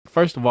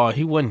First of all,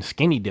 he wasn't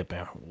skinny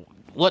dipping.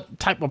 What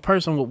type of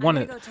person would want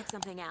I'm to? gonna go check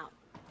something out.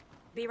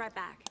 Be right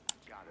back.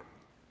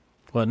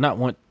 Well, not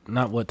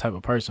what type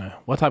of person.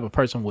 What type of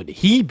person would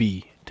he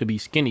be to be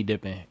skinny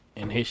dipping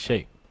in his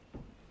shape?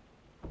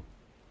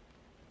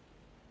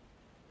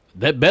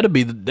 That better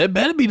be the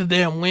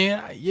damn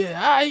win. Yeah,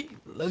 all right.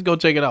 Let's go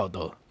check it out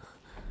though.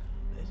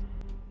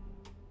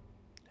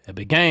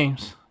 Epic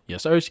Games.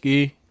 Yes, sir,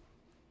 Ski.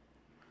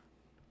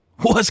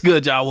 What's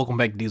good, y'all? Welcome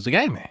back to Diesel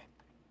Gaming.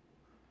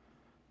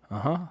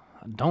 I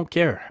don't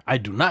care. I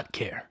do not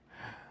care.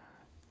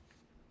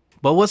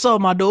 But what's up,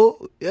 my dude?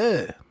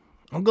 Yeah.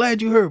 I'm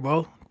glad you here,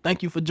 bro.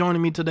 Thank you for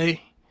joining me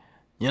today.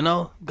 You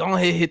know, go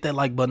ahead, hit that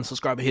like button,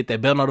 subscribe, and hit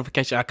that bell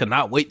notification. I could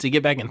not wait to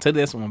get back into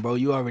this one, bro.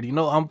 You already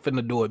know I'm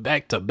finna do it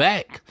back to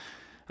back.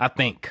 I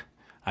think.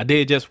 I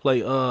did just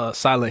play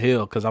Silent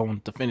Hill because I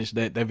wanted to finish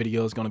that. That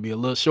video is gonna be a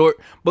little short.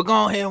 But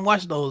go ahead and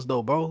watch those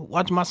though, bro.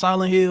 Watch my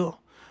Silent Hill.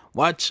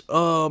 Watch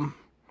what's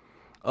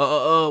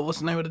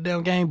the name of the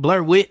damn game?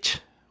 Blur Witch.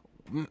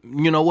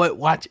 You know what?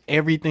 Watch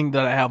everything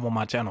that I have on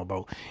my channel,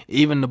 bro.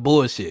 Even the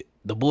bullshit.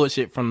 The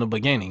bullshit from the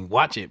beginning.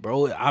 Watch it,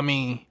 bro. I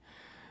mean,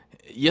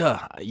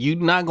 yeah, you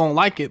not gonna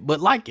like it,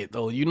 but like it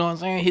though. You know what I'm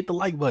saying? Hit the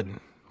like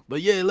button.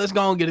 But yeah, let's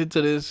go and get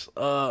into this.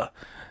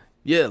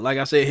 Yeah, like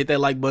I said, hit that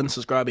like button,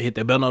 subscribe, and hit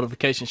that bell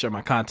notification, share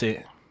my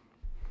content.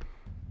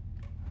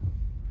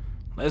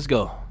 Let's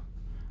go.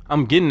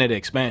 I'm getting that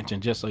expansion,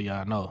 just so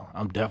y'all know.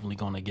 I'm definitely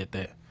gonna get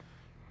that.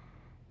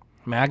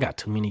 Man, I got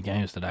too many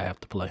games that I have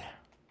to play.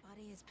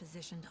 Body is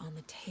positioned on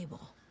the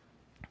table.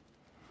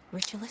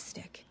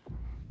 Ritualistic.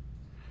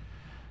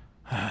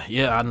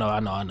 Yeah, I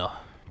know.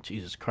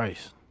 Jesus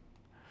Christ.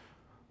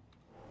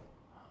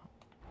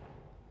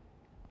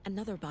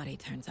 Another body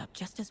turns up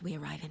just as we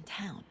arrive in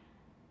town.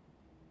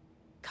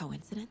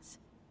 Coincidence?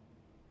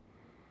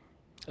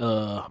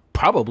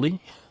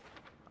 Probably.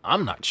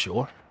 I'm not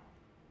sure.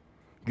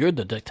 You're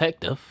the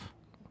detective.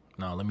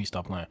 No, let me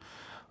stop playing.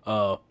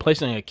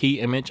 Placing a key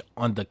image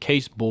on the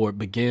case board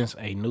begins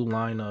a new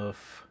line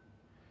of...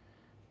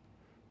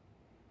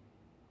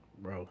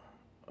 Bro.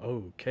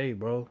 Okay,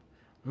 bro.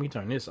 Let me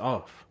turn this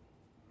off.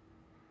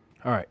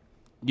 Alright.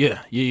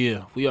 Yeah.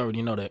 We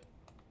already know that.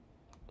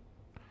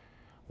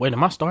 Wait,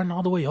 am I starting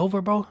all the way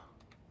over, bro?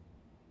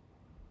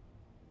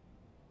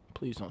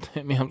 Please don't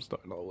tell me I'm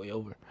starting all the way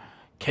over.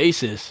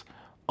 Cases.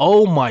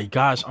 Oh my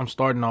gosh, I'm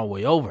starting all the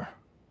way over.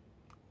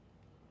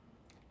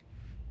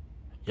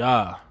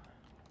 Yeah.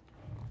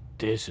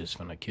 This is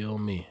gonna kill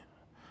me.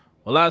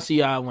 Well, I'll see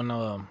y'all when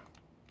I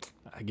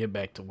get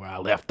back to where I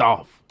left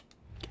off.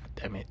 God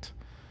damn it.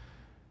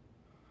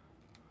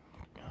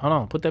 Hold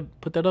on, put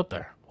that up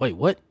there. Wait,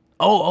 what?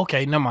 Oh,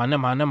 okay, never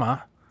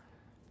mind.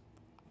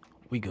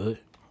 We good.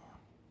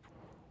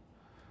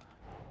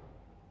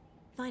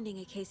 Finding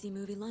a Casey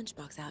movie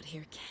lunchbox out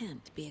here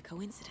can't be a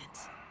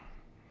coincidence.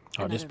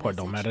 Oh, this Another part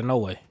don't message. matter no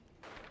way.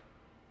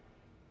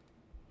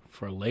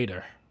 For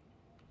later.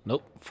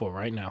 Nope, for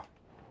right now.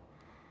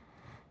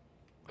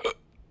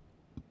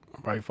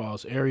 Bright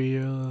Falls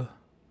area.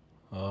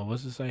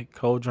 What's it say?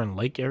 Cauldron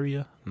Lake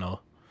area? No.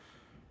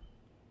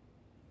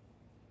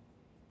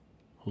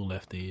 Who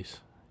left these?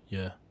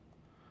 Yeah.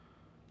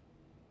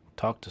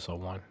 Talk to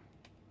someone.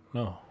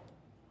 No.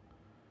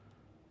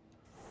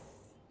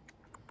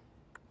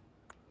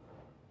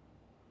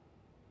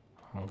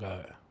 Oh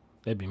God.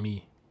 That'd be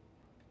me.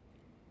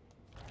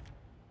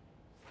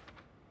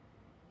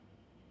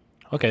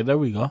 Okay, there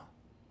we go.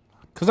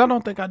 Cause I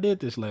don't think I did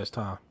this last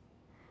time.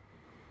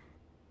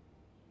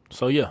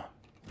 So yeah.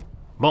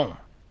 Boom.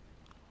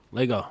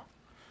 Let go.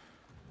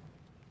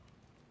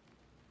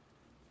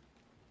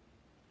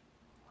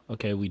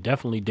 Okay, we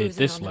definitely did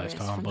Bruising this on the last wrist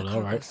time, from but the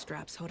cargo alright.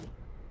 straps.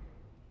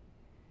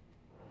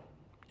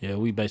 Yeah,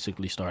 we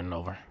basically starting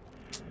over.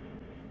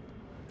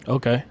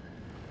 Okay.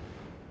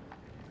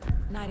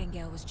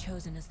 Nightingale was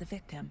chosen as the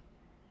victim.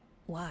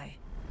 Why?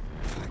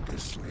 Flick the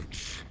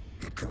switch.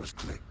 It goes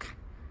click.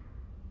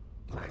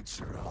 Lights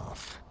are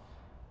off.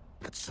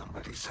 But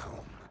somebody's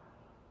home.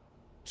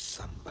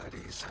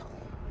 Somebody's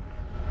home.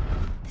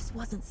 This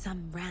wasn't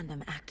some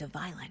random act of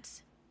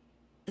violence.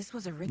 This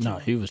was a No, ritual.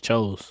 he was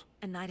chose.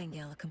 And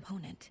Nightingale a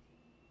component.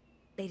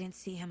 They didn't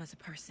see him as a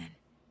person.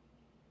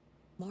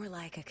 More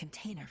like a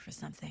container for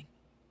something.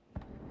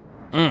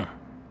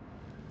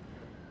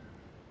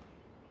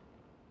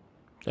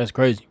 That's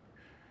crazy.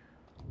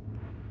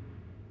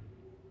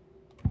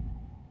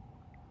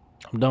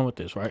 I'm done with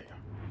this, right?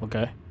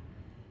 Okay.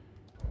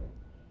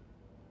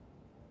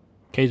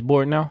 Case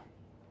board now?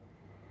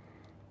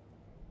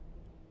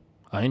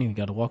 I ain't even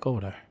got to walk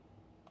over there.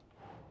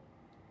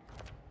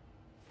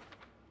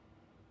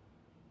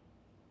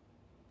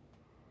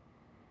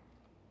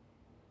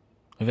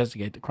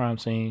 Investigate the crime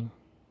scene.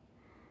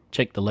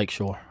 Check the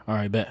lakeshore.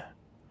 Alright, bet.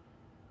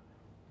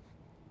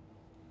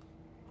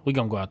 We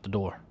gonna go out the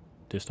door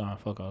this time.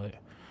 Fuck all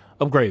that.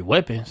 Upgrade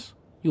weapons?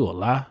 You a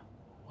lie?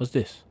 What's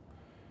this?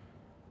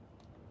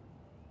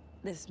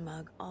 This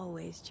mug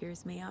always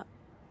cheers me up.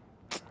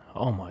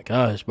 Oh my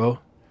gosh, bro.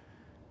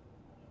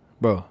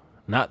 Bro,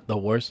 Not the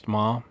worst,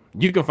 Mom.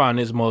 You can find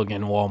this mug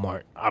in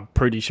Walmart. I'm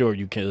pretty sure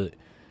you could.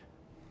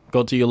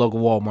 Go to your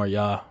local Walmart,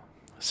 y'all.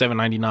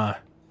 $7.99.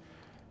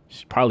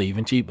 It's probably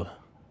even cheaper.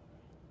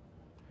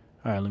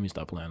 All right, let me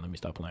stop playing. Let me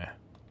stop playing.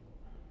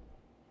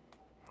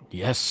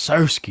 Yes,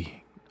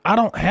 Sirski. I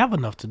don't have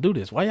enough to do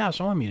this. Why y'all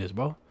showing me this,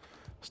 bro?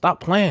 Stop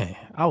playing.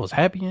 I was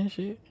happy and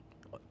shit.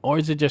 Or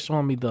is it just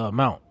showing me the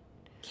amount?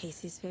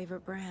 Casey's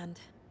favorite brand.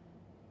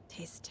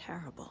 Tastes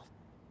terrible.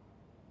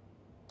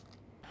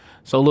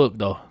 So look,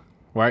 though.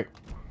 Right?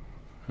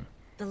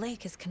 The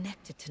lake is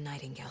connected to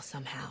Nightingale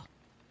somehow.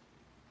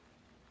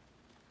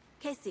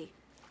 Casey,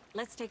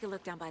 let's take a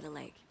look down by the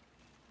lake.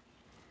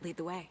 Lead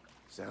the way.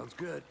 Sounds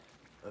good.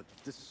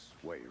 This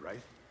way, right?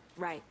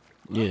 Right.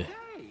 Yeah.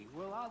 Okay,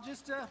 well, I'll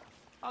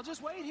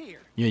just wait here.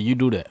 Yeah, you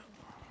do that.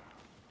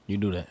 You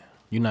do that.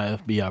 You're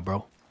not FBI,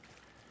 bro.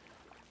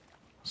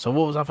 So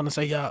what was I finna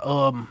say,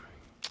 y'all?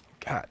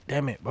 God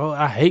damn it, bro.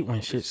 I hate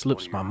when shit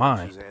slips my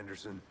mind. Saga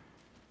Anderson.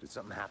 Did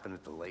something happen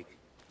at the lake?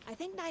 I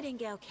think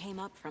Nightingale came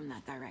up from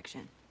that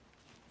direction.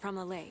 From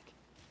the lake.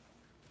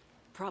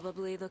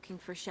 Probably looking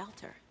for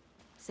shelter.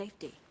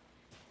 Safety.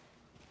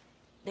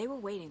 They were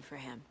waiting for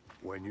him.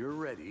 When you're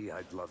ready,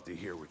 I'd love to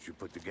hear what you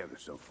put together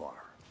so far.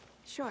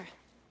 Sure.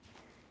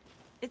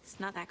 It's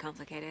not that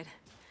complicated.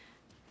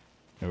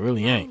 It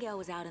really ain't. Nightingale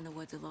was out in the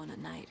woods alone at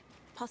night,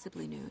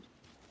 possibly nude.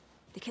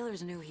 The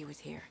killers knew he was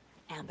here,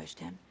 ambushed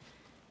him,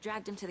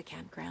 dragged him to the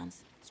campgrounds,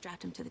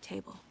 strapped him to the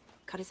table,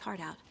 cut his heart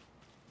out.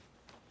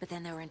 But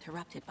then they were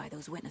interrupted by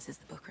those witnesses,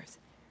 the Bookers.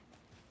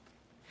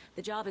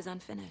 The job is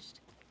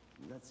unfinished.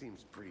 That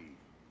seems pretty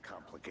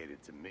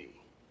complicated to me.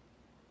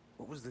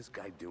 What was this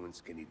guy doing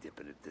skinny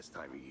dipping at this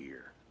time of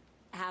year?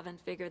 Haven't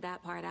figured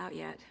that part out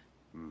yet.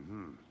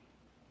 Mm-hmm.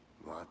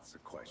 Lots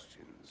of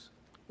questions.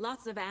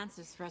 Lots of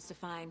answers for us to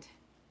find.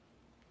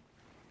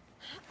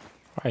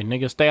 All right,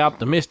 nigga, stay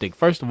optimistic.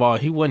 First of all,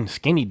 he wasn't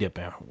skinny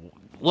dipping.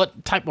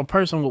 What type of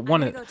person would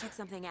want I'm to? gonna go check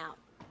something out.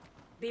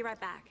 Be right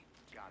back.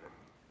 Got it.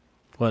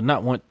 Well,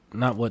 not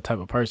what type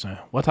of person.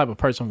 What type of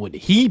person would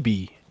he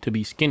be to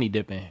be skinny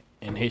dipping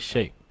in his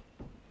shape?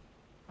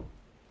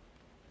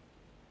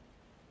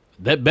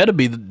 That better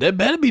be the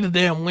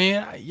damn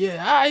win.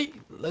 Yeah, all right.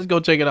 Let's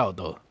go check it out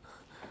though.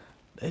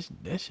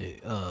 That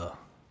shit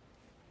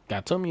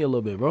got to me a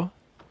little bit, bro.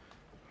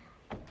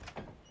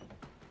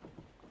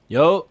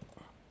 Yo,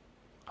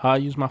 how I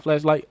use my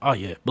flashlight? Oh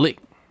yeah, blick.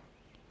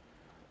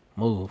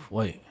 Move.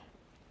 Wait,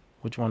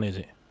 which one is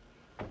it?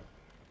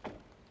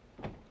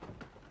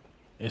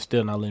 It's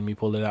still not letting me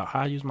pull it out.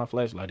 How I use my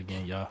flashlight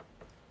again, y'all?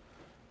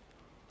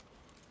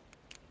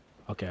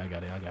 Okay, I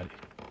got it.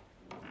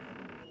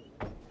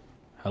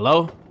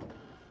 Hello?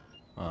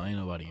 Oh, ain't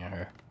nobody in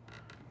here.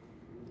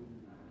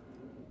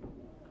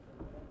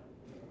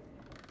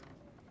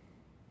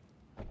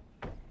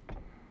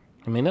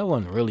 I mean, that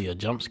wasn't really a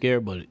jump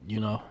scare, but, you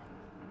know,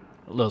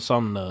 a little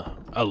something to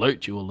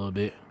alert you a little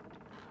bit.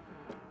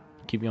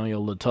 Keep you on your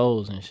little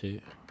toes and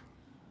shit.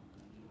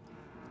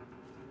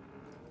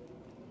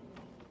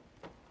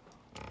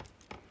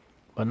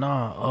 But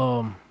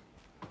nah,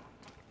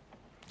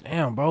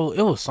 damn, bro,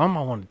 it was something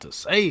I wanted to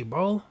say,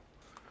 bro.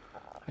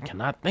 I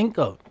cannot think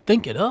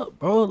it up,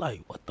 bro.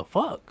 Like, what the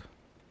fuck?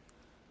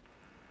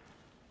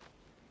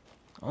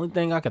 Only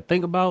thing I could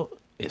think about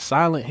is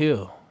Silent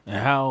Hill and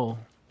how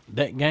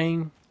that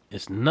game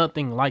is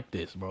nothing like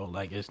this, bro.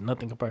 Like, it's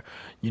nothing compared.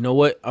 You know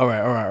what? All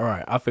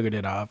right. I figured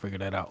it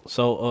out.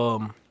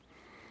 So,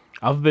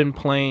 I've been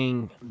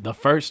playing the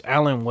first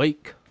Alan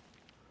Wake.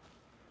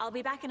 I'll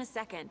be back in a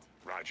second.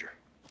 Roger.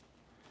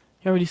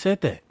 You already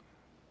said that.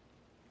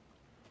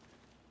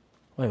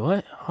 Wait,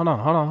 what? Hold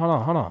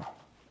on.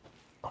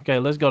 Okay,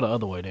 let's go the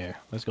other way there.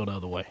 Let's go the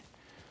other way.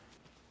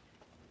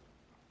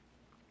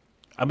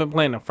 I've been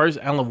playing the first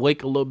Alan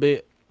Wake a little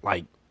bit,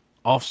 like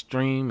off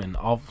stream and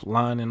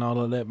offline and all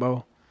of that,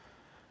 bro.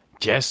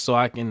 Just so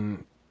I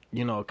can,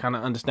 you know, kind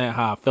of understand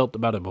how I felt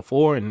about it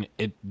before, and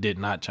it did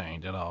not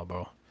change at all,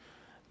 bro.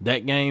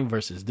 That game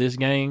versus this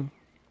game,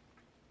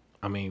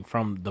 I mean,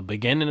 from the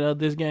beginning of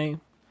this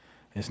game,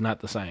 it's not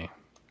the same.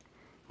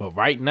 But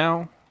right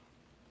now,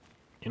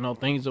 you know,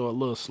 things are a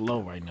little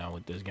slow right now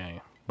with this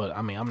game. But,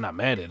 I mean, I'm not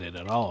mad at it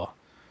at all.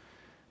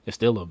 It's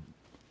still a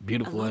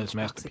beautiful ass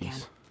masterpiece.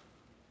 Again.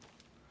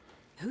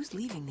 Who's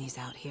leaving these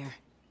out here?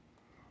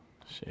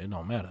 Shit, it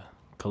don't matter.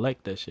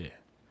 Collect that shit.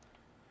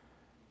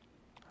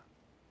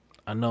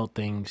 I know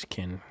things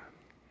can...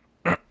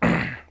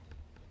 I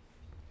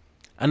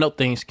know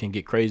things can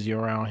get crazy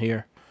around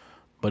here.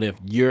 But if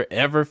you're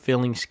ever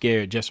feeling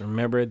scared, just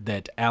remember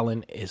that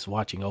Alan is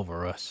watching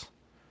over us.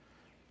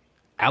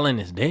 Alan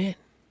is dead?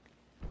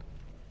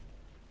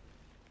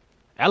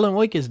 Alan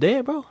Wake is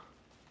dead, bro?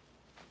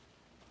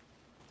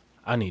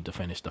 I need to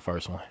finish the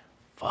first one.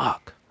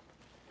 Fuck.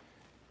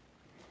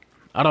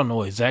 I don't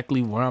know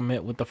exactly where I'm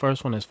at with the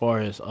first one as far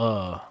as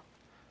the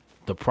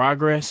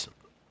progress.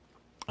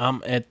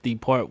 I'm at the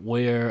part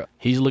where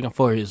he's looking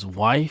for his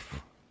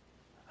wife.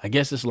 I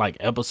guess it's like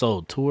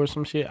episode 2 or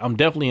some shit. I'm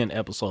definitely in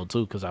episode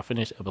 2 because I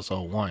finished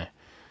episode 1.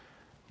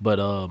 But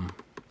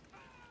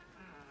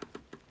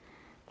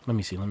let Let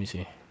me see. Let me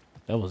see.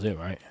 That was it,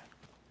 right?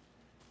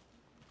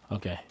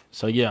 Okay.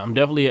 So yeah, I'm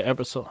definitely at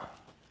episode.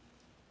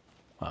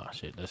 Oh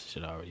shit, that's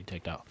shit I already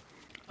take out.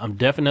 I'm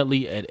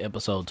definitely at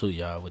episode 2,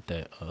 y'all, with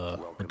that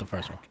with the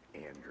first one.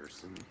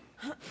 Anderson.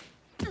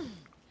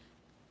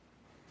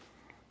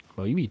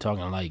 Bro, you be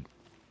talking like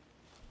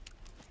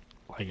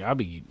I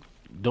be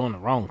doing the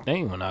wrong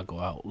thing when I go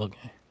out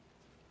looking.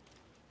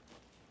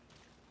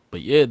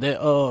 But yeah,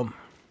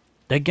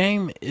 that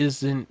game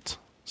isn't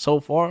so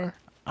far.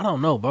 I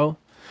don't know, bro.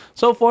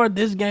 So far,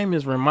 this game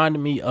is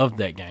reminding me of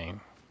that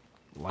game,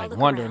 I'll like look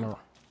around. wandering,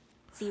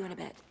 See you in a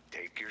bit.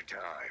 Take your time.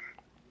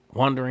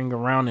 wandering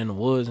around in the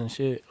woods and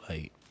shit.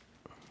 Like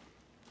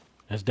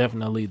that's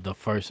definitely the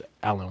first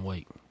Alan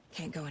Wake.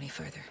 Can't go any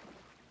further.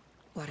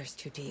 Water's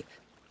too deep.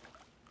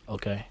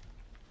 Okay,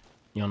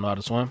 you don't know how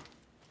to swim?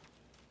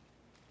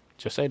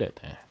 Just say that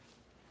then.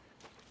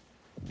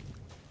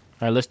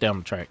 All right, let's down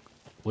the track.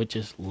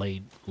 Witches,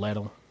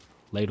 ladle.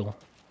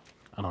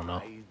 I don't know.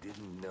 I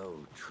didn't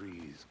know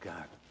trees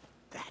got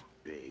that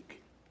big.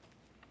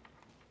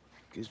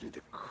 Gives me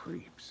the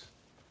creeps.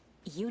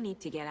 You need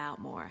to get out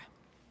more.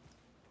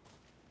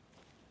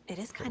 It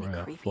is kind of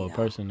Real, creepy, for a though.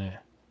 person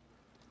that.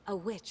 A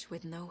witch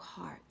with no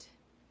heart.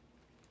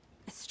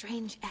 A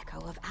strange echo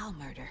of owl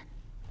murder.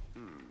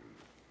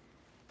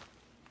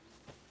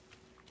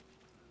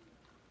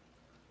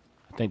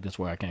 I think that's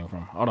where I came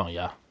from. Hold on,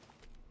 y'all.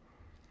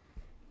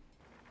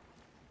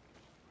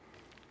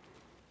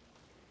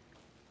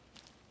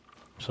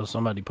 So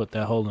somebody put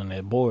that hole in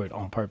that board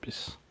on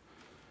purpose.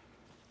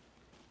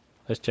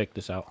 Let's check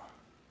this out.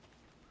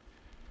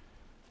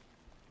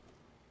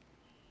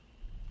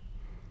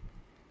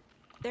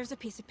 There's a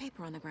piece of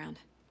paper on the ground.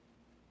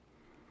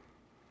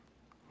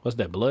 What's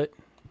that, blood?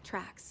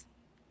 Tracks.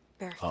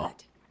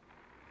 Barefoot.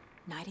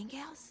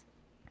 Nightingales?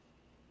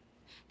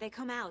 They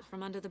come out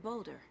from under the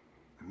boulder.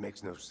 It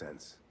makes no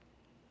sense.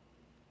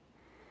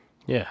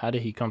 Yeah, how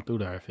did he come through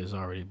there if it's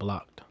already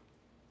blocked?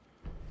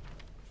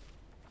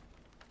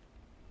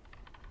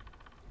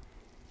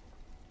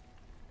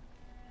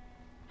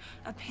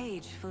 A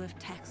page full of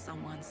text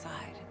on one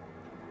side.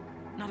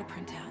 Not a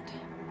printout.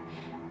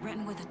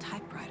 Written with a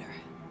typewriter.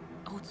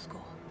 Old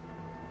school.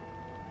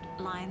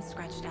 Lines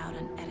scratched out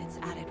and edits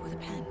added with a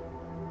pen.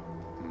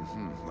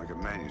 Like a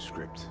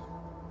manuscript.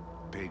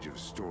 Page of a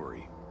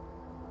story.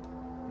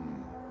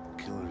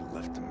 Killer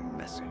left a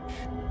message.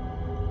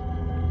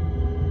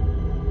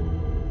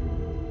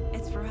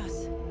 It's for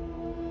us.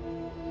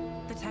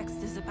 The text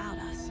is about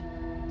us.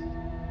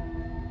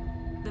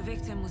 The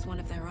victim was one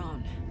of their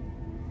own.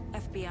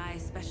 FBI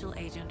Special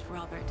Agent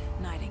Robert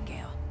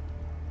Nightingale.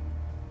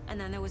 And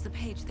then there was the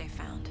page they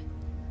found.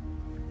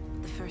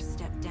 The first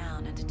step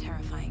down into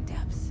terrifying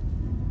depths.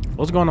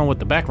 What's going on with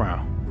the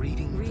background?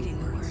 Reading the the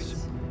words.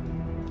 words.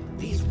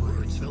 These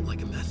words felt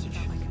like a message.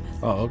 Felt like a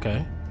message. Oh,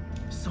 okay.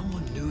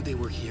 Someone knew they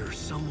were here.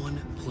 Someone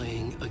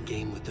playing a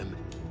game with them.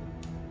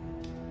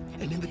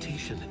 An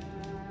invitation.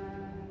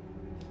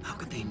 How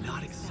could they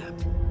not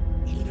accept?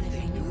 Even if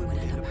they knew it would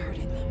end up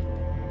hurting them.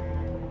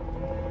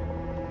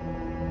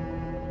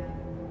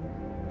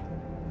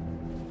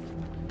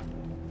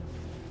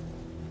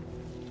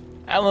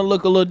 Alan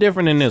look a little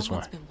different in this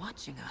one. Someone's been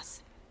watching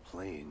us.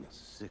 Playing a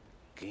sick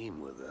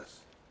game with us.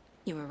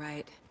 You were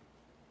right.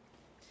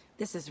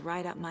 This is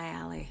right up my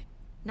alley.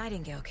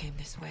 Nightingale came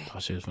this way. I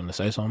she was gonna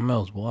say something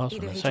else, boy. I was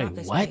Either gonna he say, dropped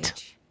this what?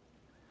 page,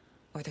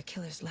 or the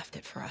killers left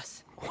it for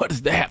us. What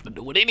does that have to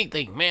do with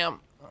anything, ma'am?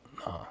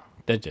 No,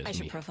 that's I just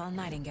should me. profile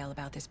Nightingale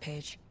about this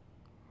page.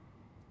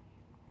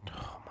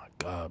 Oh my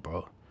god,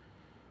 bro.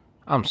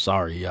 I'm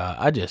sorry, y'all.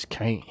 I just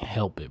can't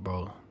help it,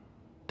 bro.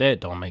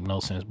 That don't make no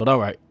sense. But all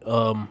right.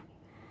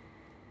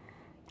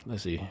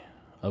 Let's see.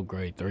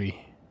 Upgrade 3.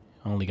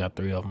 I only got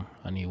 3 of them.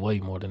 I need way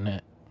more than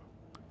that.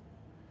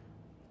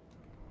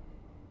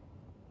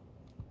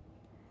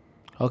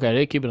 Okay,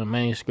 they keeping the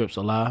manuscripts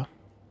alive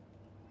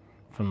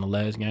from the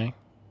last game.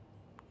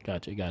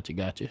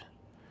 Gotcha.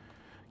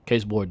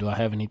 Case board, do I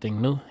have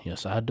anything new?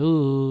 Yes, I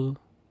do.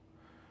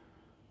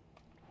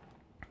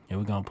 And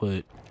we're gonna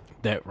put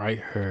that right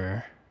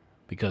here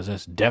because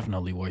that's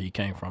definitely where he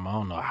came from. I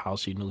don't know how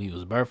she knew he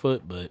was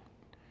barefoot, but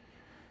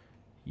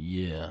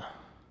yeah.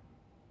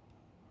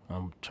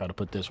 I'm trying to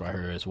put this right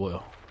here as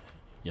well.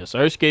 Yes,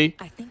 sir, Ski.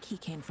 I think he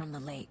came from the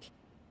lake.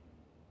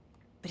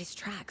 But his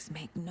tracks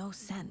make no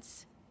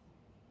sense.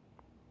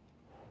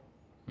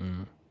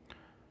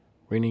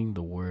 Reading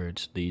the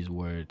words, these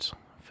words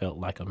felt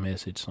like a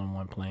message,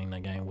 someone playing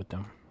the game with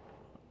them.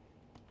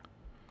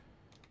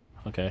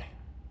 Okay.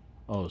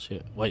 Oh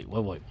shit. Wait.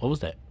 What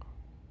was that?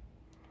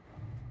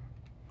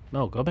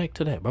 No, go back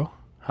to that, bro.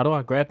 How do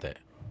I grab that?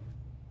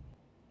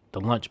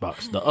 The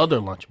lunchbox. The other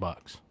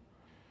lunchbox.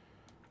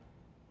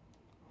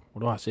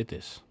 Where do I sit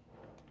this?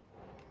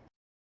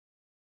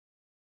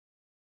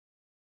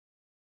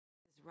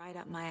 It's right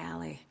up my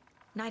alley.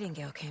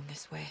 Nightingale came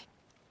this way.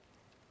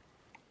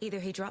 Either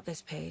he dropped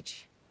this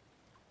page,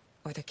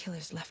 or the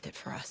killers left it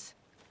for us.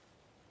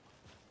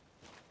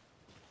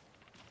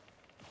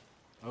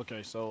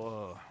 Okay,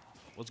 so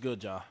what's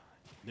good, y'all?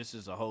 This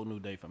is a whole new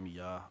day for me,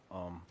 y'all.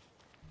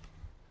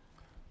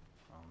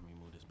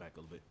 back a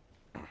little bit.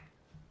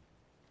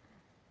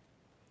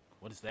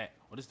 What is that?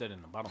 What is that in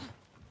the bottom?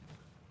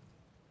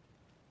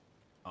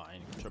 Oh, I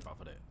ain't even trip off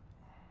of that.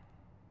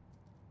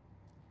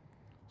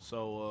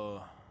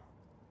 So,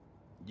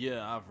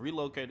 yeah, I've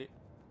relocated,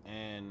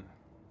 and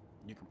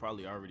you can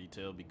probably already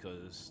tell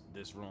because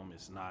this room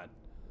is not,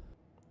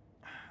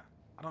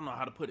 I don't know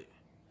how to put it.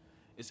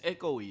 It's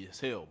echoey as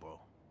hell, bro.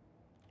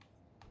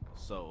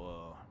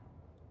 So,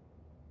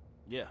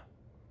 yeah,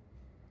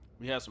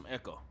 we have some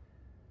echo,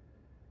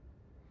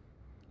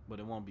 but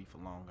it won't be for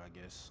long, I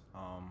guess.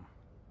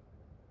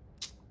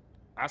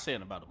 I say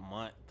in about a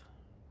month.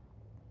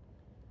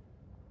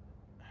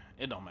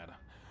 It don't matter.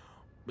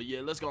 But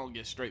yeah, let's go and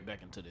get straight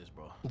back into this,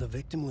 bro. The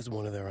victim was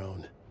one of their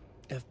own.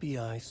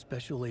 FBI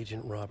Special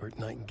Agent Robert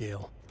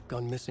Nightingale,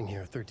 gone missing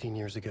here 13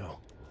 years ago.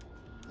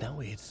 Now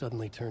he had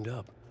suddenly turned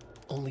up,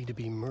 only to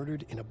be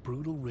murdered in a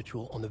brutal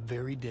ritual on the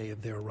very day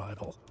of their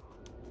arrival.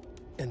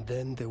 And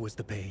then there was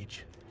the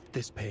page.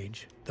 This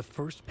page, the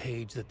first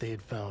page that they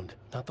had found,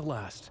 not the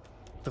last.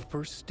 The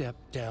first step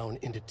down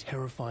into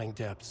terrifying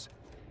depths.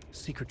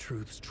 Secret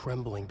truths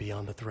trembling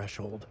beyond the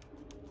threshold.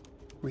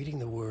 Reading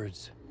the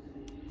words,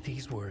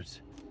 these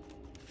words,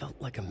 felt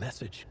like a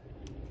message.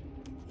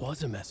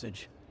 Was a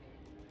message.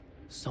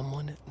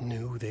 Someone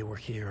knew they were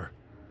here.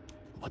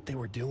 What they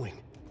were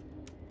doing.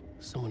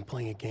 Someone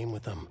playing a game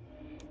with them.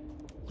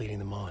 Leading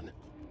them on.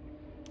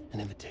 An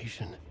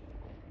invitation.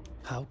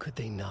 How could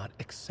they not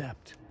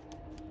accept?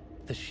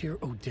 The sheer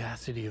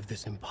audacity of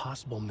this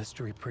impossible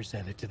mystery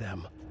presented to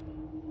them.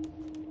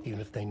 Even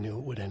if they knew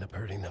it would end up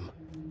hurting them.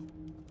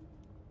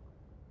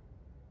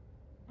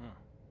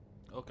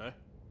 Okay.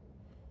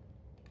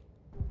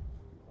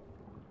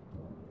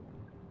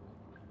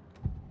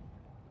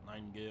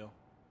 Nightingale.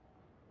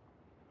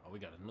 Oh, we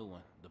got a new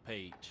one. The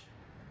page.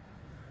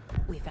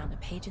 We found a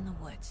page in the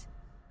woods.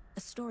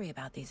 A story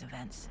about these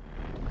events.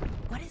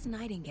 What is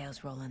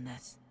Nightingale's role in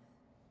this?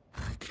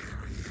 I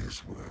carry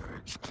his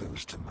words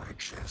close to my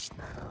chest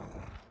now.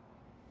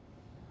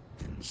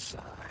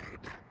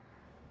 Inside,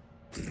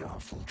 the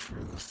awful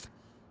truth.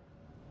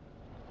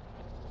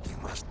 You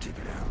must dig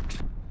it out.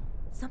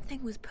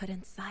 Something was put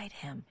inside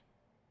him.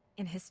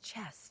 In his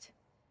chest.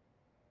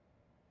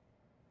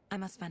 I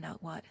must find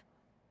out what.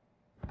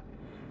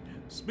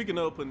 Speaking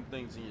of putting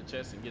things in your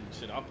chest and getting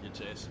shit off your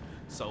chest,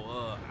 so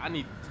I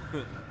need.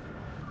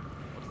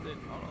 What's that?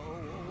 Oh,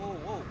 whoa, whoa,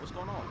 whoa! What's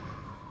going on?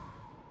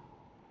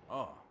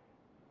 Oh.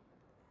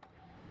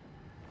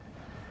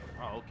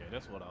 Oh, okay,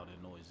 that's what all that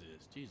noise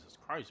is. Jesus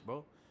Christ,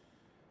 bro.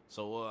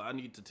 So I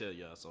need to tell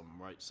y'all something,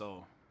 right?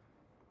 So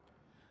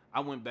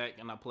I went back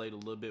and I played a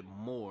little bit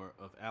more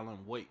of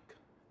Alan Wake,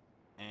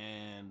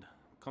 and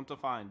come to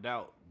find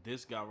out,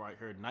 this guy right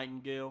here,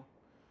 Nightingale,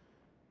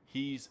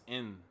 he's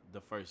in the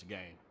first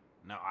game.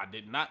 Now, I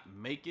did not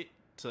make it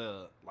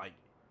to, like,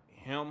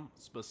 him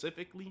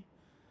specifically.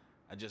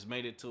 I just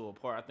made it to a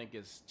part, I think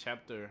it's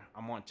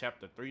I'm on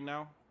chapter 3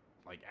 now.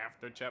 Like,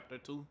 after chapter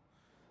 2.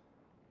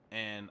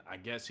 And I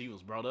guess he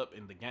was brought up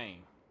in the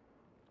game.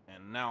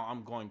 And now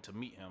I'm going to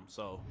meet him.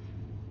 So,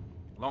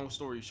 long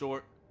story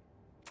short,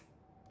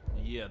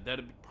 yeah,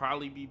 that'll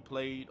probably be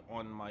played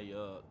on my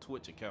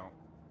Twitch account.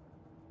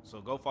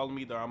 So go follow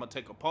me there. I'm going to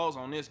take a pause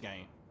on this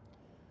game.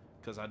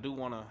 Because I do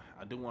wanna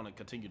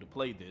continue to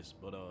play this,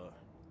 but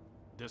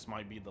this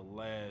might be the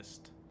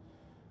last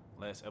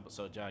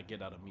episode y'all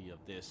get out of me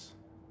of this.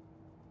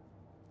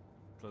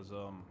 Because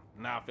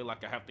now I feel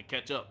like I have to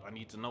catch up. I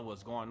need to know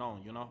what's going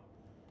on, you know?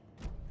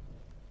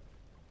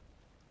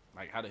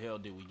 Like, how the hell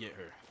did we get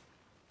here?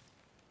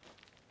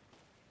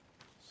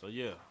 So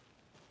yeah,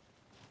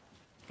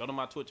 go to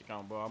my Twitch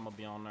account, bro. I'm gonna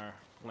be on there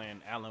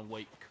playing Alan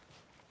Wake.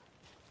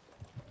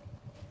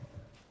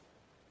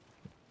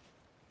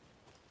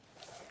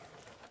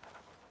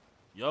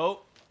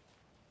 Yo,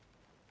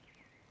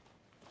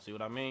 see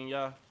what I mean,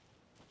 y'all?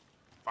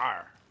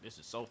 Fire. This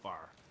is so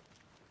fire.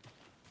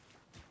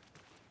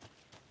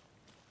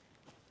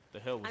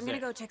 The hell was that? I'm gonna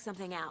go check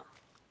something out.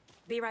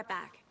 Be right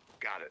back.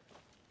 Got it.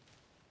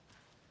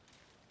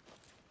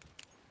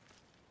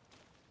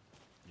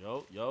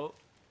 Yo.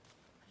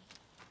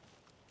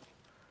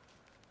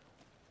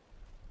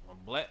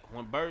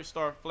 When birds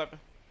start flapping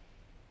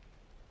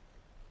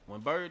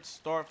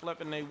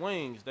their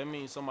wings, that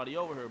means somebody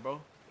over here, bro.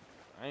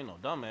 I ain't no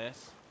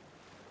dumbass.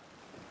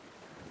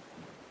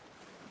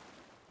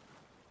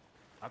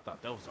 I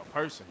thought that was a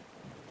person.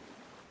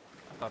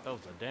 I thought that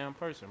was a damn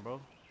person,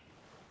 bro.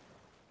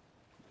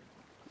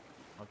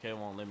 Okay, it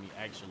won't let me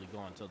actually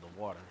go into the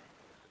water.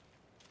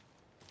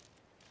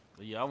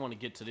 But yeah, I want to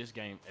get to this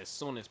game as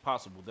soon as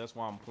possible. That's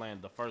why I'm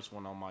playing the first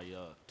one on my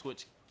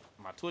Twitch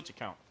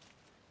account.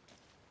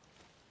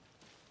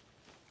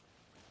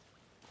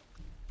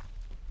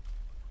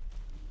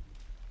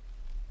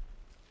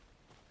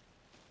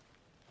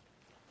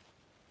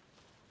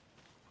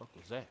 What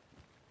was that?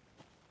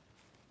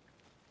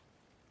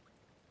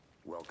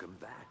 Welcome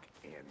back,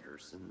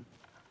 Anderson.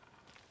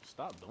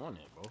 Stop doing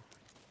it, bro.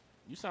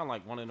 You sound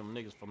like one of them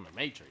niggas from the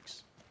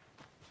Matrix.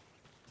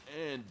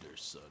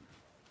 Anderson.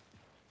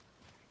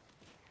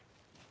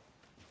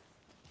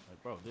 Like,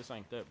 Bro, this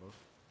ain't that, bro.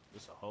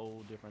 This a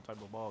whole different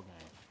type of ball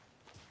game.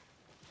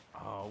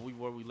 Oh, we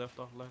where we left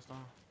off last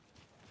time?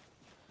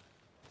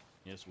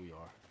 Yes, we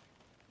are.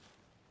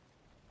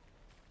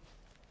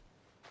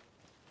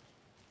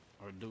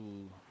 Or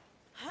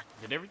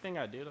did everything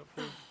I did up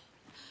here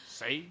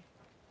save?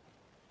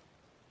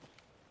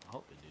 I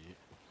hope it did.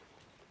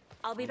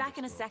 I'll be back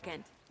in a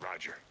second.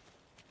 Roger.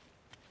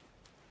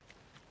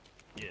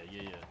 Yeah.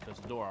 Cause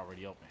the door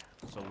already open,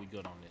 so we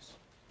good on this.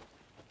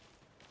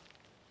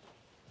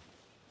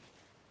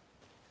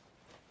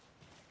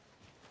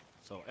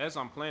 So as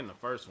I'm playing the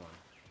first one,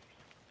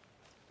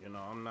 you know,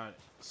 I'm not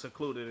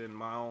secluded in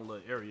my own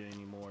little area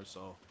anymore,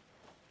 so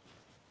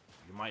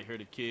you might hear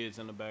the kids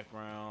in the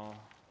background.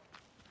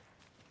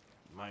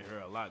 You might hear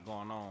a lot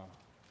going on.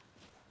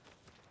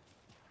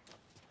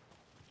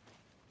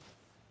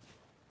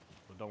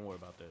 But don't worry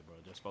about that, bro.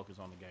 Just focus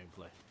on the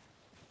gameplay.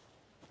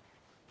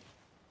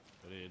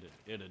 But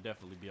it'll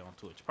definitely be on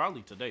Twitch.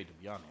 Probably today, to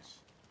be honest.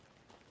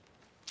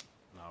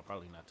 No,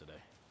 probably not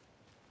today.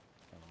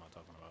 What am I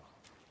talking about?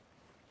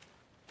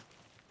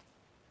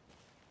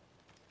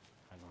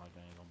 Acting like I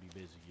ain't gonna be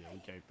busy. Yeah, we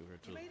came through here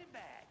too. You made it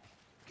back.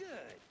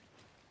 Good.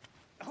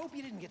 I hope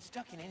you didn't get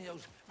stuck in any of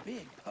those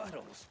big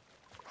puddles.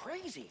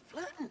 Crazy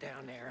flooding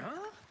down there,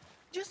 huh?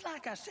 Just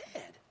like I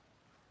said.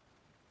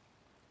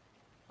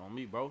 On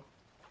me, bro.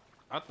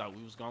 I thought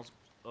we was gonna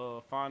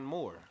find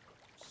more.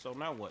 So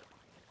now what?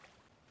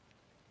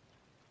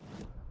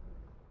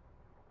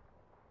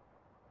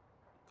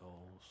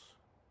 Goals.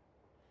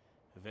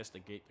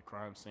 Investigate the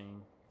crime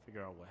scene.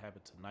 Figure out what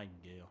happened to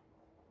Nightingale.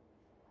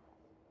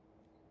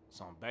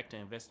 So I'm back to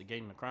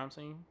investigating the crime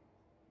scene.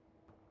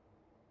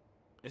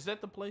 Is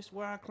that the place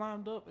where I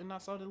climbed up and I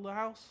saw the little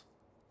house?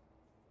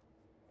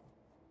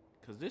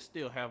 Cause this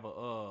still have a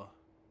oh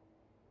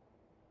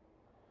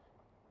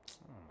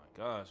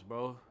my gosh,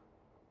 bro.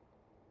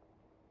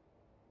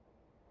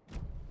 I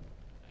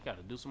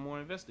gotta do some more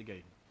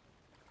investigating.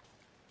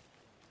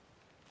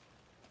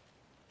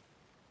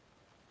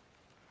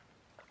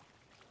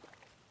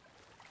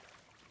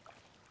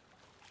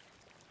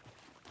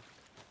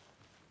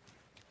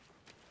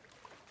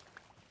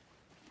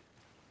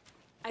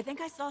 I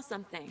think I saw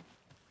something.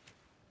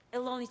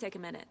 It'll only take a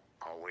minute.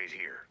 I'll wait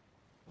here.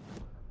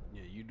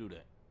 Yeah, you do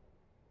that.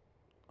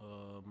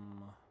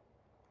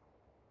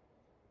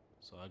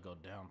 So I go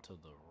down to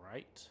the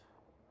right.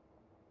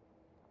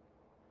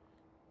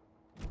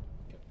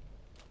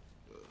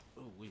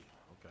 Oh,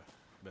 okay,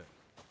 bet.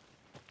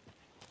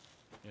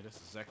 Yeah, that's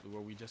exactly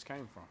where we just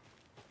came from.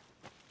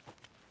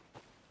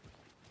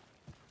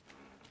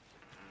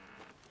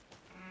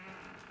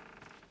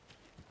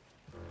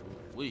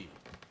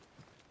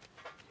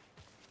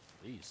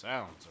 These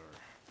sounds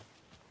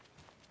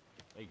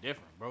they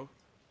different, bro.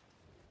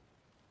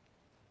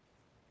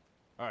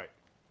 All right.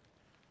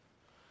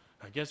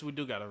 I guess we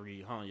do gotta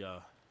read, huh,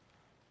 y'all?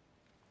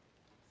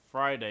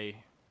 Friday,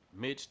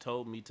 Mitch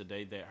told me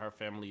today that her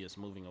family is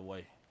moving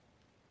away.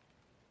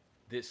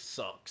 This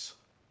sucks.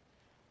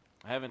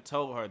 I haven't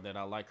told her that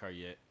I like her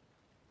yet.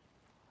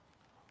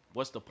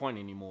 What's the point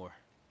anymore?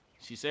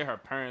 She said her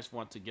parents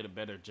want to get a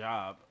better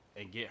job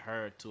and get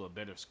her to a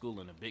better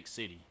school in a big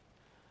city.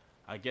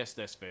 I guess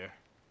that's fair.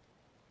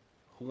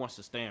 Who wants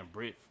to stay in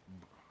Brit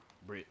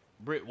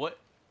what?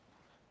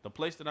 The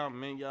place that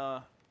I'm in,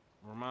 y'all,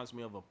 reminds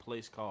me of a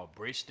place called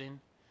Briston.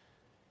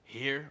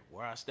 Here,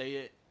 where I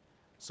stay at.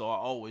 So I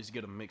always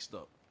get them mixed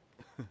up.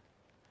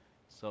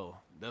 So,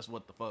 that's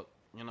what the fuck,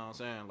 you know what I'm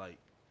saying? Like,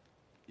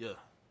 yeah.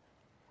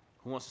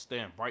 Who wants to stay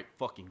in Bright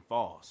fucking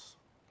Falls?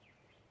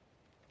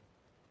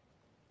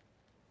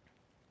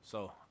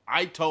 So,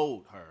 I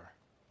told her.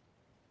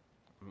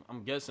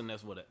 I'm guessing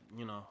that's what,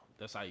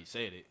 that's how you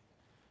said it.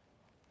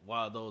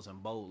 Why are those in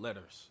bold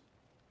letters?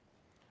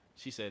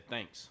 She said,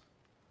 thanks.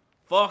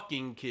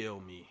 Fucking kill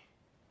me.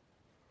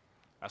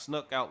 I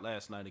snuck out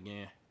last night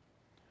again.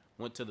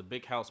 Went to the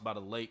big house by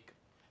the lake.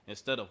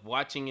 Instead of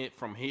watching it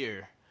from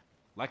here,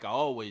 like I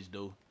always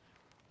do.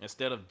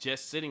 Instead of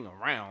just sitting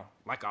around,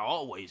 like I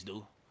always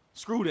do.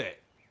 Screw that.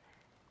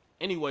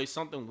 Anyway,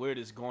 something weird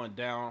is going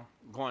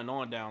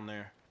on down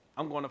there.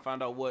 I'm going to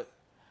find out what.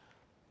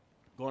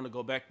 Going to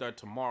go back there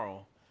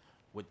tomorrow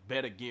with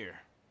better gear.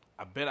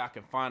 I bet I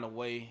can find a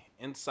way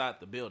inside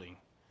the building.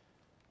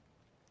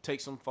 Take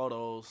some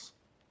photos.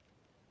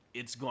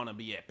 It's going to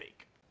be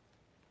epic.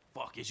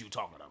 Fuck is you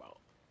talking about?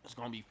 It's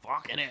going to be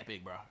fucking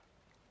epic, bro.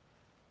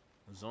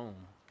 Zoom.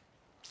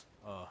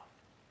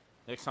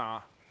 Next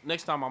time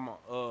I'm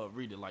gonna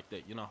read it like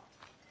that,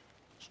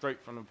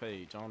 straight from the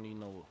page. I don't need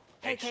no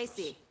extras. Hey,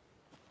 Casey.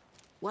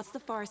 What's the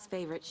far's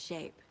favorite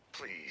shape?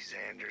 Please,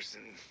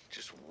 Anderson.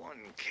 Just one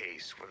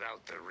case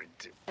without the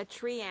A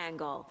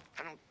triangle.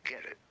 I don't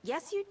get it.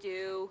 Yes, you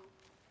do.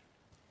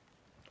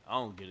 I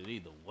don't get it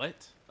either.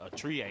 What? A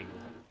triangle?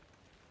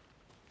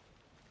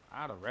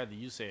 I'd have rather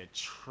you said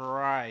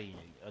triangle.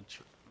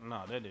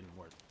 No, that didn't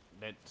work.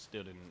 That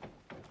still didn't.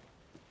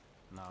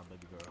 Nah,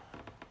 baby girl.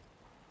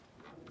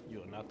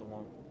 You are not the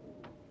one.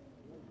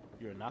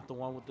 You're not the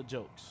one with the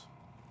jokes.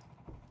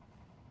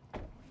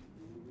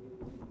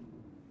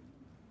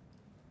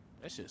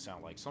 That shit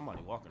sound like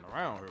somebody walking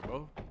around here,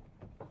 bro.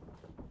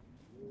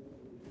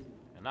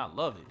 And I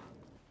love it.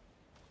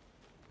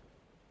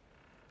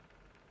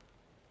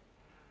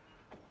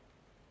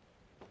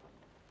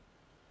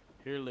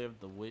 Here lived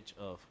the witch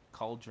of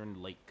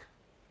Cauldron Lake.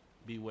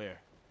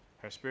 Beware.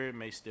 Her spirit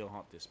may still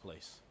haunt this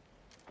place.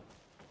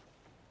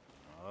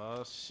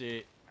 Oh,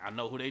 shit. I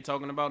know who they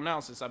talking about now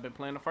since I've been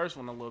playing the first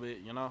one a little bit,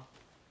 you know?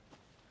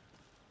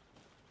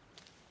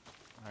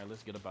 Alright,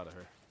 let's get up out of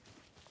here.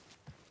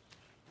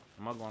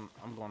 I'm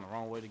going the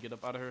wrong way to get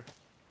up out of here?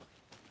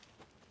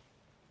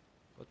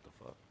 What the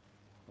fuck?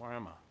 Where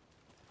am I?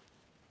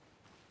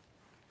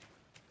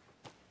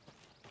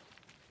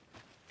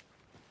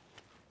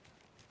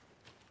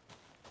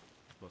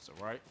 What's it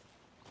right?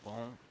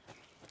 Boom.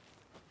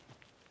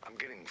 I'm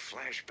getting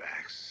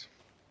flashbacks.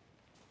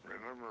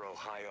 Remember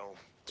Ohio?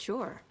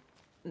 Sure.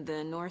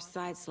 The North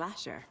Side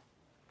slasher.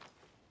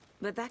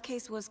 But that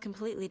case was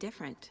completely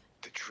different.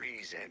 The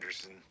trees,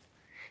 Anderson.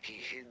 He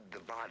hid the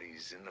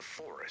bodies in the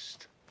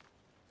forest.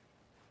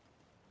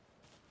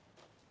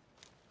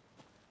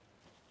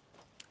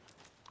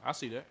 I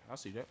see that. I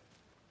see that.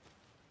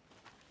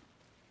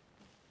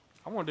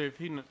 I wonder if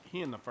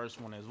he in the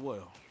first one as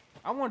well.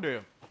 I wonder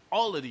if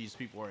all of these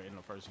people are in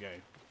the first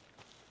game.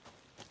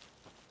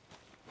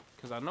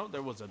 Because I know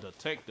there was a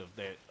detective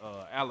that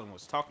Alan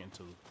was talking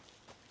to.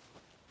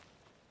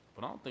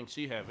 But I don't think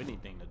she have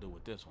anything to do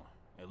with this one.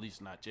 At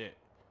least not yet.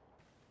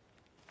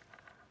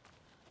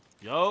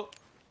 Yo.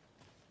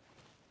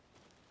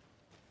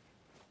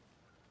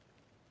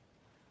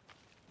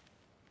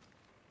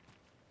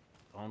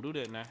 Don't do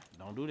that now.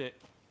 Don't do that.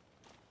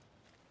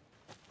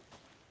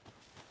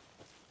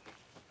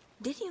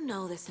 Did you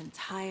know this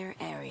entire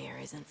area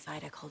is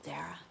inside a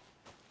caldera?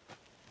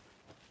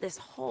 This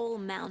whole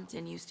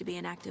mountain used to be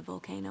an active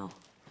volcano.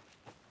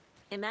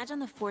 Imagine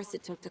the force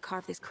it took to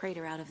carve this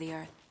crater out of the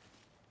earth.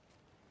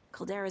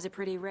 Calderas are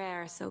pretty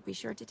rare, so be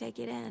sure to take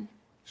it in.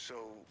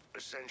 So,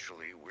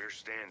 essentially, we're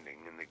standing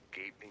in the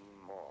gaping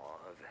maw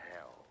of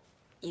hell.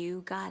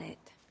 You got it.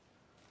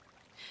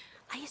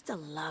 I used to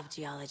love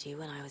geology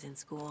when I was in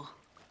school.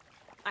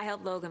 I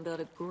helped Logan build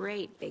a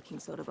great baking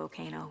soda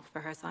volcano for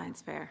her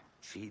science fair.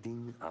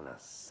 Cheating on a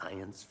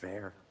science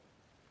fair?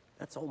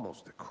 That's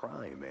almost a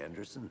crime,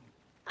 Anderson.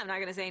 I'm not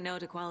gonna say no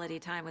to quality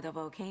time with a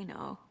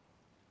volcano.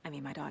 I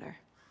mean, my daughter.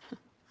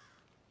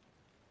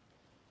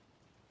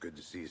 Good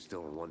to see you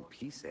still in one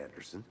piece,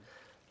 Anderson.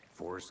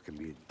 Forest can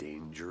be a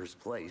dangerous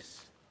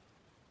place.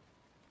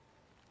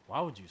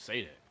 Why would you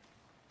say that?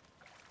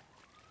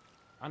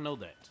 I know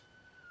that.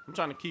 I'm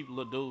trying to keep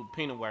little dude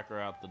peanut whacker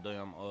out the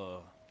damn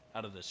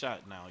out of the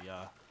shot now,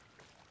 y'all.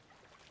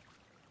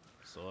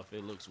 So if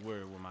it looks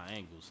weird with my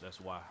angles,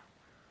 that's why.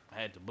 I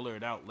had to blur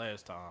it out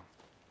last time.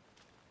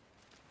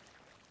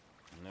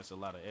 And that's a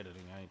lot of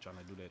editing. I ain't trying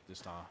to do that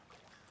this time.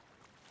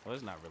 Well,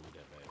 it's not really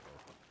that bad, though.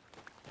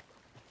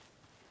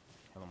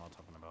 What am I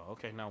talking about?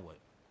 Okay, now what?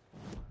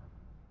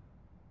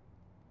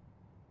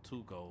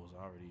 2 goals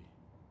already.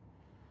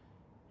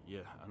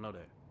 Yeah, I know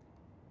that.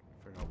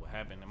 Figure out what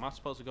happened. Am I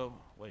supposed to go?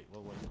 Wait.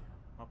 Am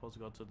I supposed to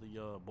go to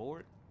the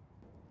board?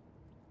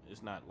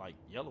 It's not like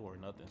yellow or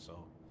nothing, so.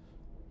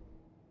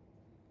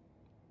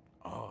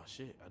 Oh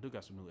shit! I do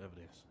got some new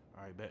evidence.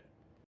 All right, bet.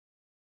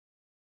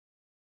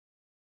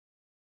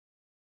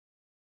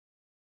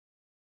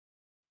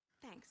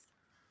 Thanks.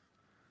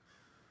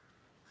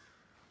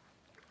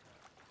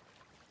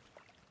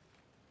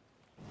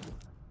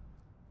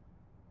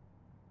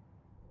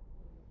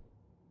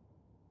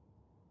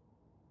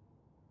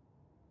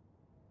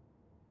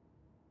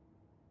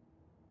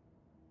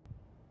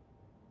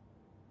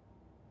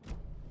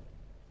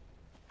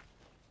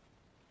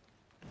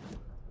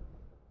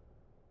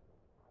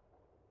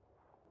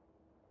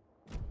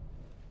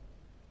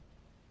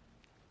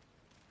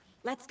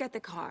 Let's get the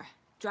car,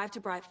 drive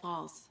to Bright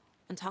Falls,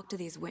 and talk to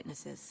these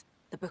witnesses,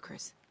 the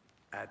Bookers.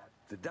 At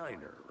the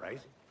diner, right?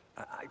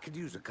 I could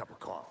use a cup of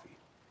coffee.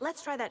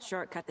 Let's try that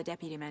shortcut the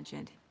deputy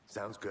mentioned.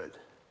 Sounds good.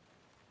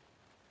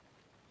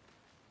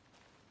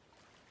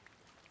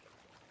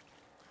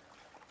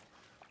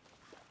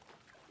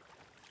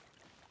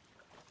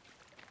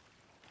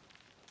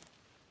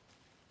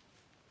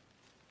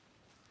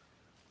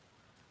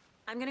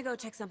 I'm gonna go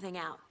check something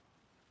out.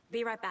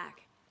 Be right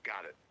back.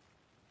 Got it.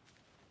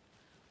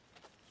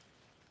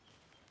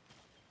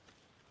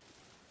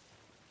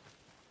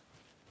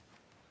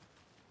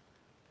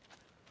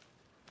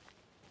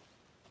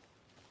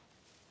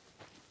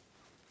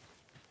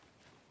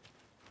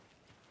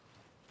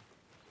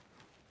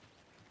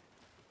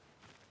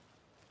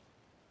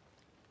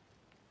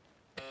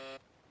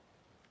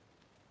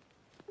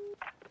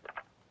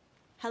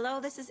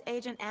 Hello, this is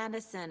Agent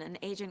Anderson and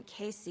Agent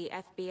Casey,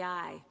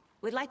 FBI.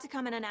 We'd like to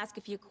come in and ask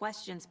a few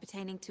questions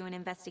pertaining to an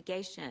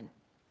investigation.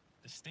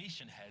 The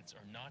station heads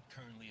are not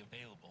currently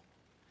available.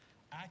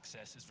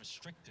 Access is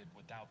restricted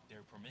without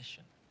their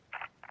permission.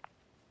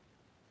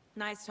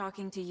 Nice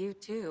talking to you,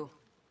 too.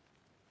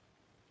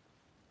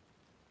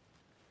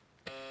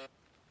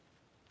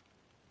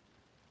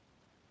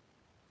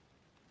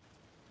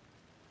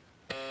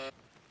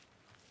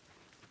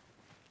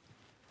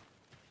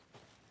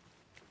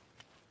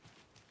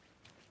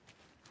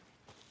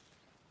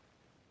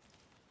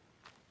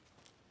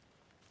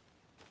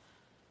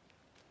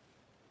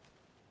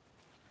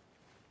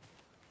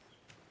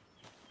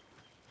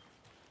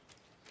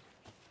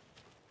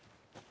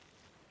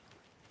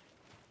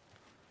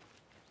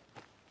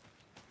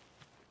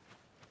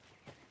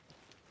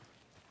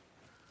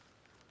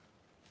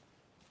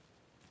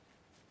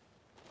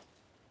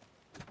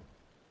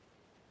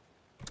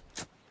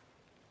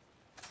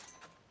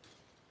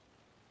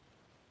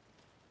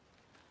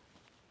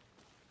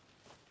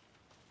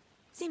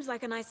 Seems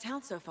like a nice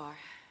town so far.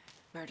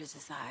 Murders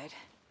aside.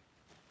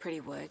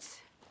 Pretty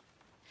woods.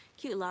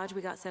 Cute lodge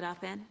we got set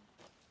up in.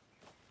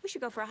 We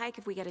should go for a hike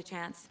if we get a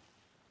chance.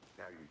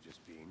 Now you're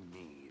just being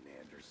mean,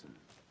 Anderson.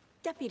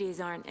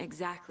 Deputies aren't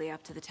exactly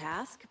up to the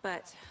task,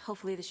 but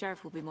hopefully the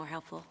sheriff will be more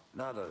helpful.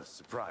 Not a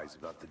surprise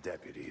about the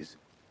deputies.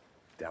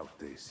 Doubt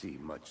they see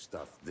much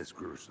stuff this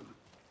gruesome.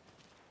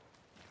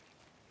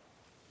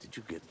 Did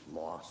you get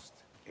lost,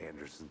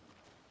 Anderson?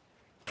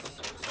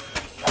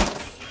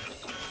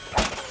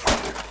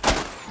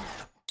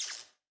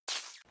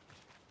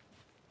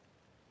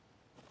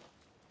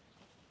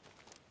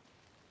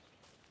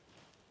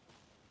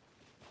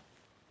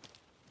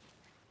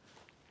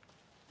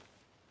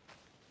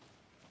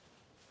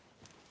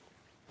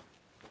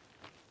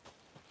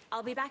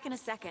 I'll be back in a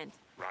second.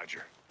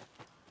 Roger.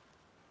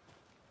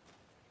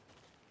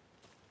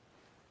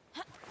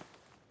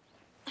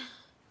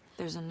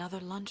 There's another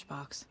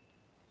lunchbox.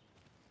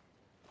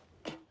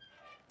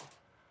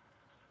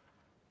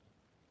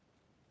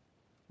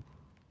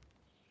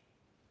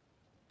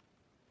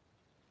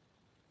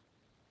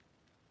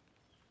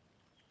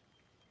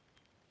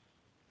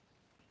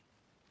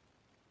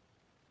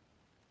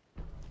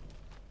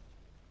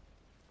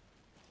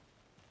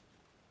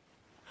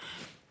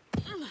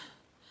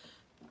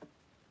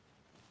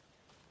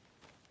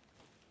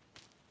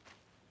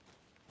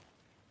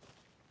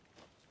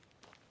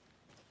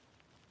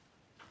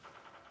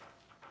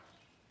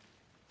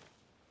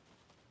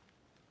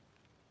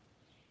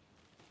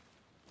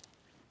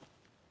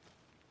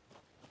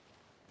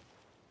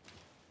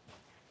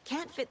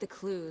 Can't fit the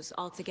clues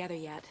all together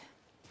yet.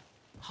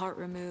 Heart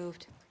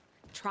removed,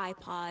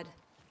 tripod,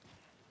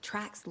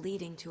 tracks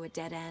leading to a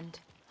dead end.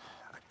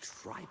 A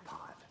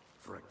tripod?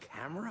 For a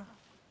camera?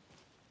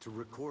 To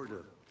record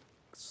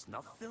a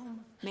snuff film?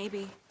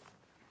 Maybe.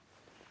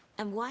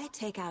 And why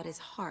take out his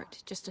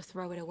heart just to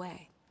throw it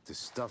away? To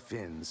stuff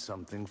in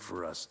something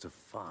for us to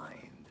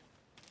find.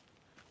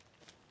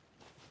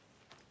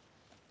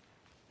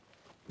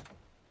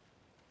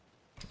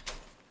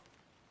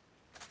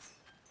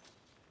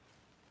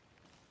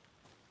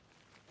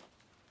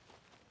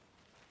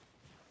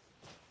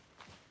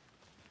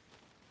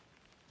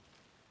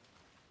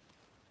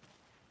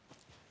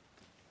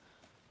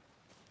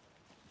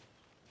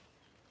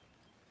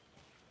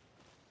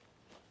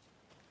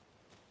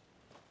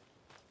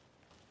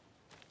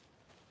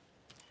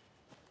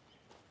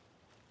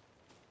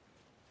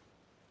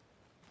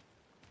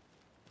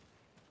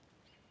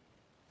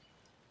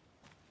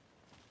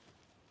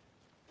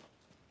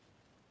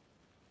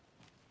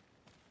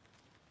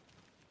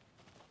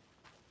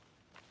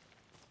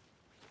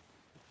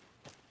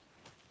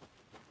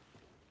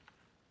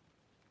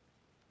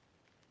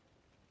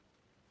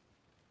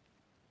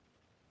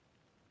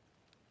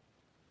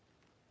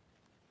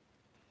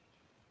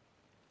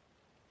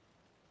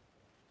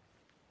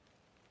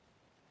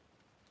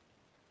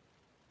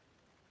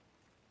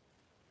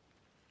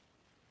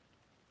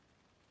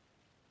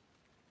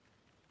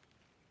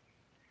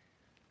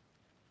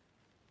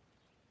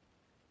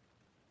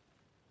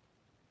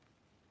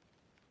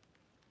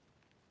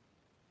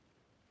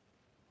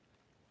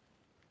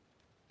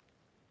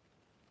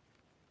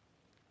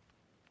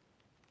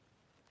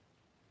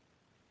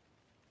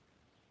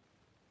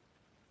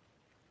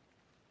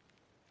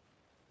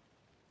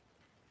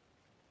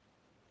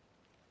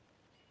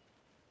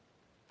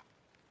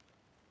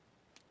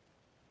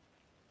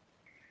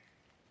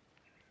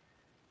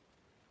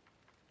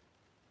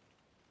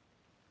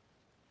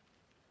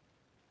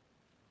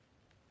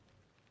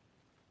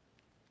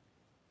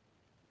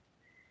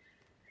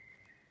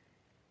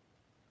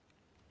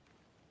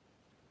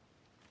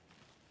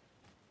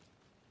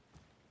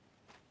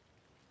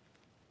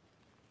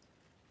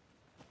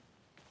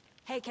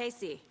 Hey,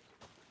 Casey.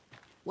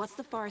 What's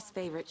the forest's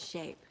favorite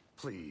shape?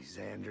 Please,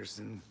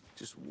 Anderson.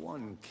 Just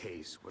one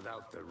case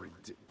without the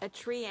A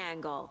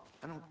triangle.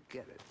 I don't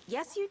get it.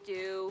 Yes, you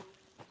do.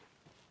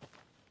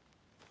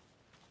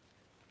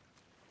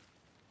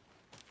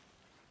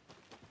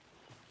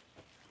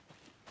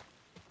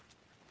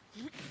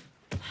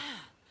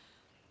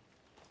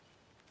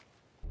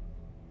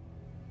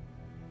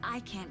 I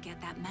can't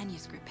get that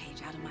manuscript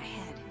page out of my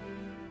head.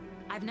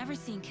 I've never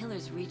seen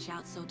killers reach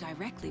out so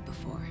directly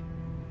before.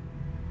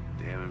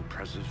 Damn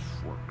impressive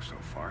work so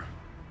far.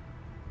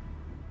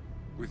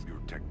 With your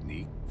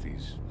technique,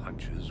 these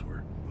hunches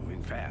were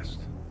moving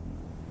fast.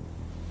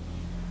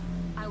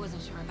 I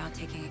wasn't sure about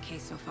taking a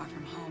case so far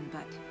from home,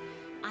 but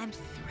I'm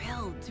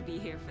thrilled to be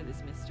here for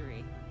this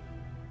mystery.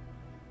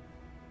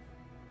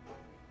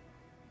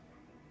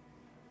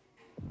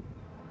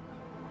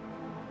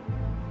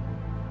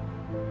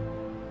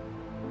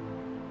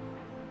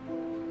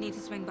 Need to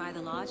swing by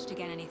the lodge to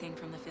get anything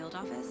from the field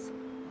office?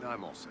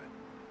 I'm all set.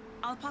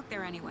 I'll park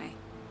there anyway.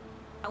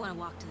 I want to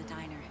walk to the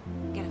diner,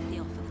 get a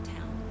feel for the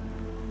town.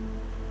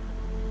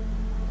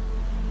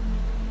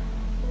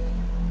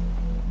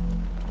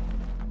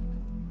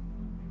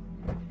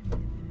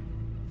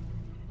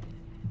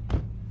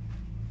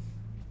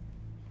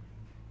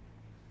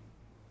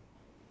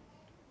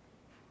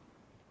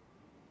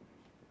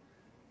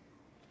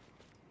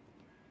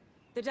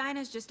 The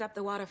diner's just up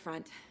the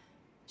waterfront.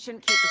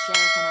 Shouldn't keep the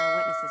sheriff and our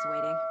witnesses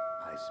waiting.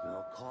 I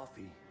smell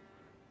coffee.